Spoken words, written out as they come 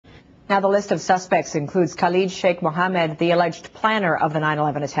Now, the list of suspects includes Khalid Sheikh Mohammed, the alleged planner of the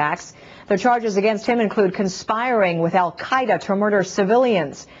 9/11 attacks. The charges against him include conspiring with al-Qaeda to murder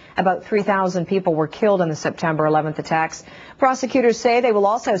civilians. About 3,000 people were killed in the September 11th attacks. Prosecutors say they will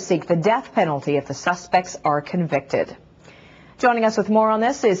also seek the death penalty if the suspects are convicted. Joining us with more on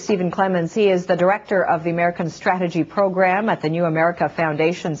this is Stephen Clemons. He is the director of the American Strategy Program at the New America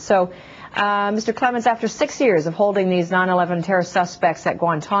Foundation. So, Mr. Clemons, after 6 years of holding these 9/11 terror suspects at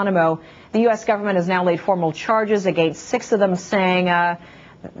Guantanamo, the U.S. government has now laid formal charges against 6 of them, saying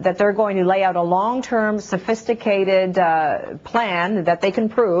that they're going to lay out a long-term, sophisticated plan that they can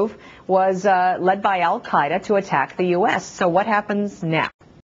prove was led by al-Qaeda to attack the U.S. So what happens now?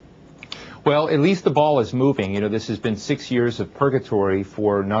 Well, at least the ball is moving. You know, this has been 6 years of purgatory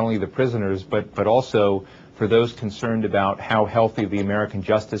for not only the prisoners, but also for those concerned about how healthy the American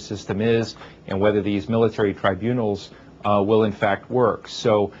justice system is and whether these military tribunals will in fact work.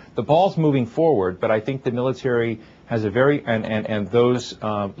 So the ball's moving forward, but I think the military has a very, and those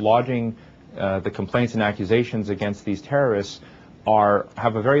lodging the complaints and accusations against these terrorists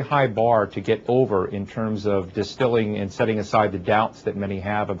have a very high bar to get over in terms of distilling and setting aside the doubts that many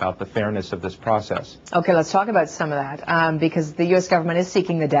have about the fairness of this process. Okay, let's talk about some of that, because the U.S. government is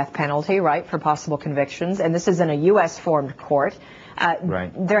seeking the death penalty, right, for possible convictions, and this is in a U.S.-formed court.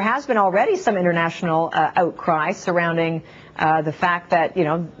 Right. There has been already some international outcry surrounding the fact that, you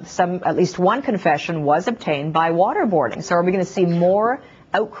know, at least one confession was obtained by waterboarding. So are we going to see more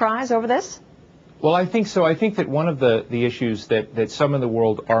outcries over this? Well, I think so. I think that one of the issues that some in the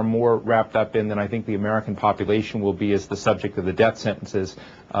world are more wrapped up in than I think the American population will be is the subject of the death sentences.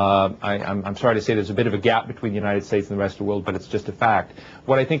 I'm sorry to say there's a bit of a gap between the United States and the rest of the world, but it's just a fact.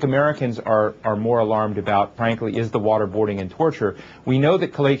 What I think Americans are more alarmed about, frankly, is the waterboarding and torture. We know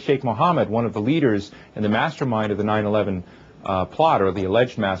that Khalid Sheikh Mohammed, one of the leaders and the mastermind of the 9/11 plot, or the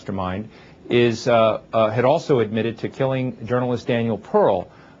alleged mastermind, had also admitted to killing journalist Daniel Pearl.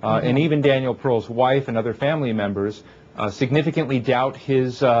 And even Daniel Pearl's wife and other family members significantly doubt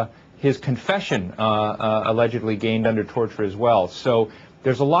his confession allegedly gained under torture as well. So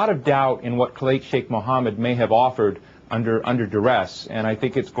there's a lot of doubt in what Khalid Sheikh Mohammed may have offered under duress, and I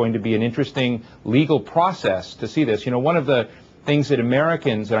think it's going to be an interesting legal process to see this. You know, one of the things that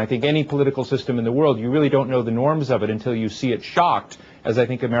Americans, and I think any political system in the world, you really don't know the norms of it until you see it shocked, as I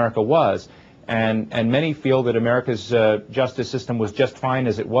think America was. And many feel that America's justice system was just fine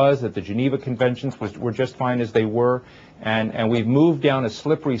as it was, that the Geneva Conventions were just fine as they were, and we've moved down a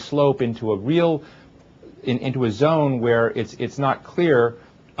slippery slope into into a zone where it's not clear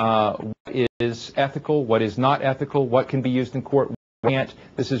what is ethical, what is not ethical, what can be used in court, what can't.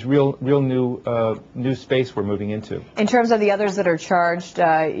 This is real new space we're moving into. In terms of the others that are charged,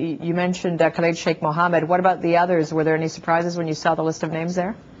 you mentioned Khalid Sheikh Mohammed. What about the others? Were there any surprises when you saw the list of names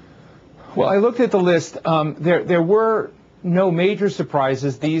there? Well, I looked at the list. There were no major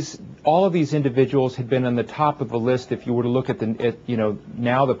surprises. All of these individuals had been on the top of the list. If you were to look at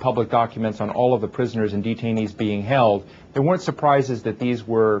now the public documents on all of the prisoners and detainees being held, there weren't surprises that these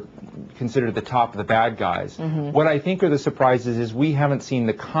were considered the top of the bad guys. What I think are the surprises is we haven't seen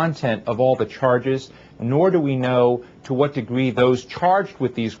the content of all the charges, nor do we know to what degree those charged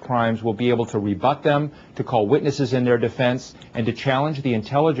with these crimes will be able to rebut them, to call witnesses in their defense, and to challenge the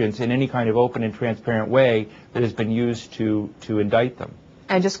intelligence in any kind of open and transparent way that has been used to indict them.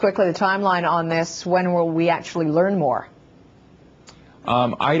 And just quickly, the timeline on this, when will we actually learn more?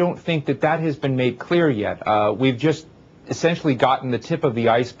 I don't think that has been made clear yet. We've just essentially gotten the tip of the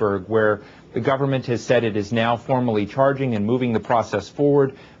iceberg, where the government has said it is now formally charging and moving the process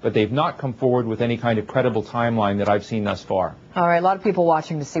forward, but they've not come forward with any kind of credible timeline that I've seen thus far. All right, a lot of people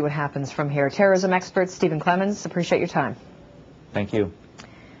watching to see what happens from here. Terrorism expert Stephen Clemons, appreciate your time. Thank you.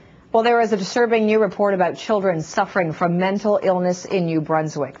 Well, there is a disturbing new report about children suffering from mental illness in New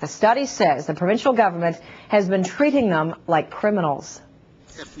Brunswick. The study says the provincial government has been treating them like criminals.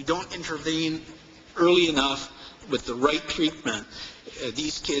 If we don't intervene early enough with the right treatment,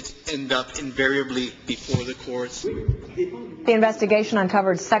 these kids end up invariably before the courts. The investigation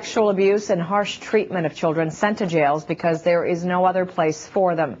uncovered sexual abuse and harsh treatment of children sent to jails because there is no other place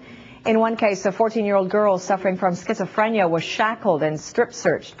for them. In one case, a 14-year-old girl suffering from schizophrenia was shackled and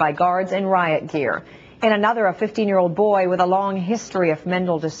strip-searched by guards in riot gear. In another, a 15-year-old boy with a long history of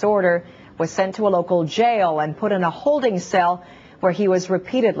mental disorder was sent to a local jail and put in a holding cell where he was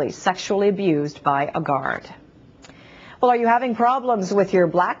repeatedly sexually abused by a guard. Well, are you having problems with your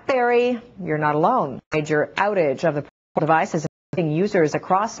BlackBerry? You're not alone. Major outage of the device is affecting users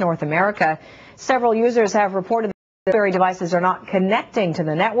across North America. Several users have reported BlackBerry devices are not connecting to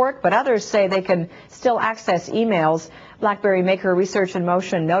the network, but others say they can still access emails. BlackBerry maker Research in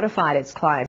Motion notified its clients